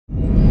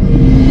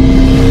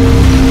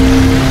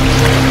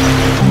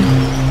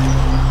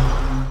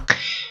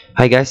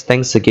Hi guys,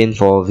 thanks again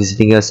for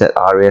visiting us at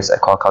RAS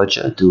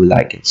Aquaculture. Do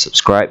like and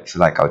subscribe if you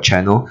like our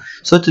channel.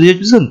 So today we're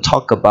just going to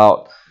talk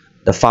about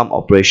the farm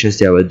operations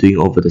that we're doing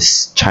over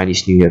this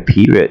Chinese New Year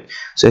period.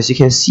 So as you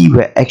can see,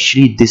 we're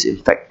actually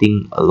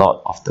disinfecting a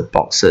lot of the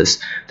boxes.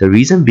 The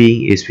reason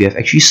being is we have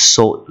actually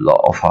sold a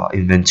lot of our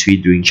inventory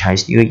during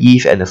Chinese New Year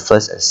Eve and the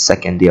first and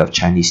second day of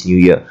Chinese New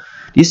Year.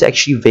 This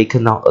actually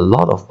vacant out a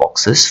lot of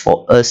boxes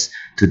for us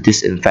to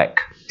disinfect.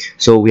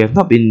 So we have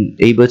not been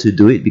able to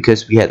do it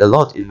because we had a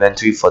lot of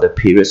inventory for the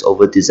periods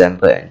over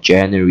December and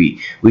January,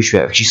 which we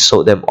have actually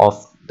sold them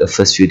off the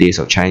first few days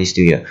of Chinese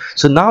New Year.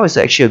 So now is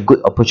actually a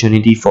good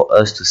opportunity for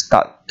us to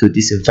start to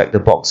disinfect the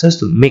boxes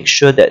to make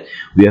sure that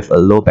we have a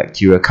low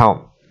bacterial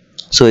count.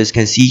 So as you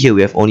can see here,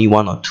 we have only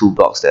 1 or 2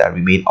 blocks that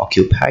remain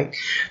occupied.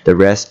 The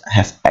rest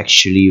have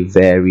actually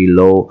very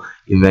low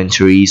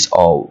inventories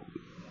or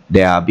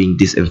they are being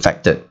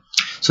disinfected.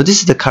 So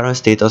this is the current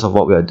status of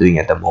what we are doing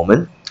at the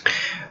moment.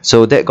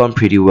 So that gone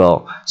pretty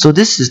well. So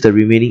this is the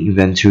remaining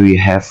inventory we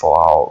have for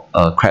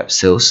our crab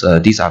sales.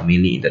 These are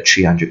mainly in the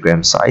 300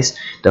 gram size.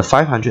 The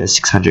 500 and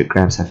 600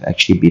 grams have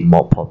actually been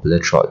more popular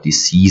throughout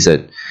this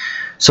season.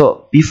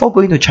 So before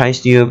going to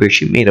Chinese New Year, we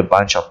actually made a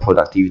bunch of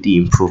productivity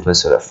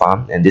improvements to the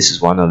farm, and this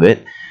is one of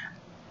it.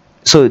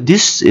 So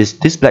this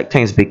black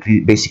tank is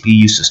basically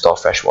used to store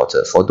fresh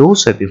water. For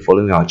those who have been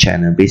following our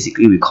channel,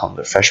 basically we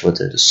convert fresh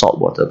water into salt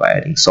water by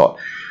adding salt.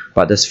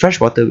 But the fresh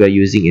water we are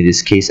using in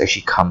this case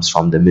actually comes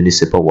from the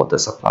municipal water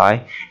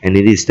supply, and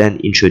it is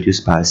then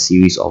introduced by a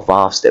series of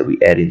valves that we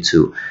add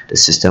into the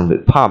system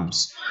with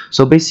pumps.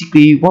 So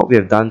basically what we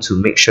have done to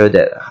make sure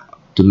that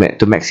to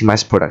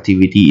maximize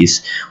productivity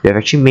is we have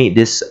actually made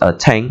this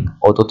tank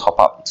auto top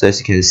up. So as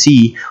you can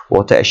see,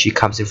 water actually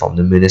comes in from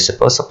the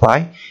municipal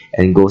supply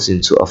and goes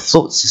into a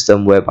float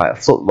system whereby a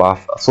float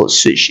valve, a float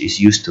switch is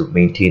used to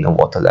maintain a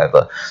water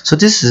level. So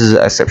this is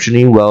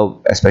exceptionally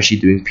well, especially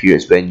during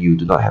periods when you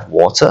do not have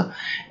water,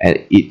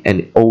 and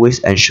it always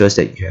ensures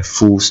that you have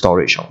full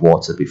storage of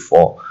water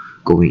before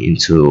going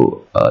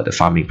into the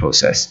farming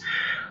process.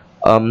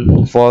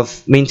 For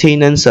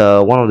maintenance,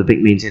 one of the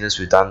big maintenance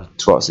we've done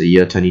throughout the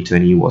year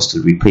 2020 was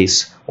to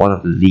replace one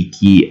of the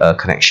leaky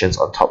connections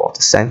on top of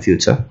the sand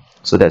filter.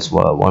 So that's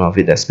one of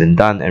it that's been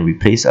done, and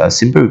replace a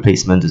simple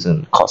replacement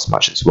doesn't cost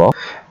much as well.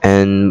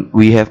 And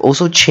we have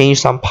also changed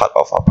some part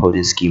of our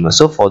protein skimmer.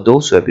 So for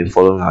those who have been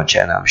following our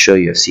channel, I'm sure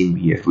you have seen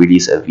we have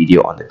released a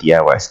video on the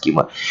DIY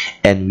skimmer,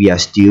 and we are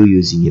still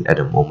using it at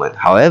the moment.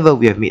 However,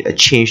 we have made a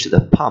change to the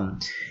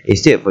pump.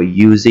 Instead of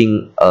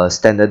using a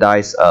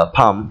standardized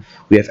pump,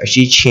 we have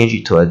actually changed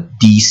it to a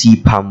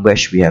DC pump, where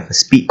we have a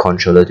speed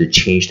controller to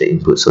change the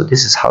input. So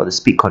this is how the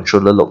speed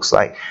controller looks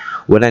like.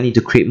 When I need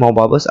to create more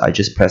bubbles, I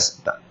just press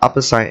the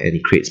upper side and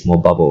it creates more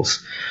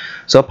bubbles.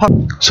 So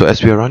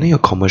as we are running a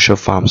commercial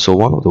farm, so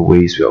one of the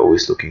ways we are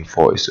always looking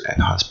for is to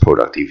enhance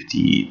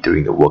productivity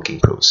during the working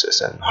process,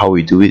 and how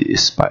we do it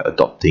is by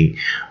adopting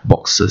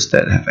boxes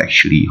that have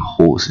actually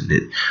holes in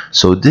it.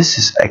 So this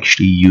is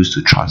actually used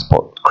to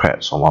transport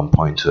crabs from one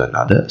point to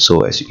another.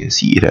 So as you can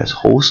see, it has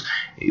holes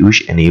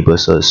which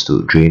enables us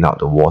to drain out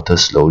the water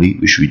slowly,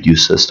 which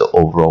reduces the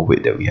overall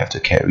weight that we have to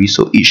carry.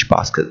 So each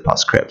basket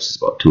plus crabs is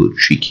about 2 to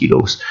 3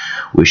 kilos,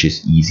 which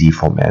is easy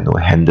for manual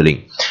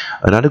handling.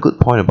 Another good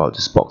point about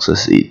this box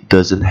is it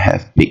doesn't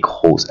have big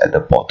holes at the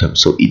bottom,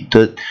 so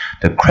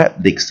the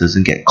crab legs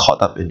doesn't get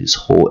caught up in this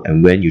hole,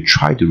 and when you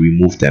try to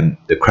remove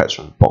the crabs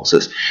from the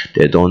boxes,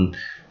 they don't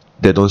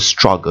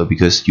struggle,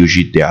 because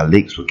usually their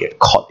legs will get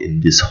caught in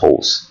these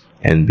holes,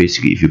 and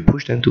basically if you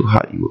push them too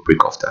hard, you will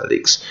break off their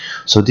legs.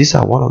 So these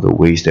are one of the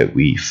ways that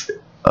we've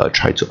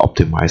tried to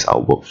optimize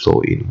our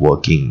workflow in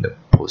working the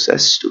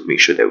process to make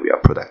sure that we are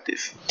productive.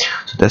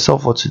 So that's all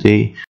for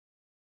today.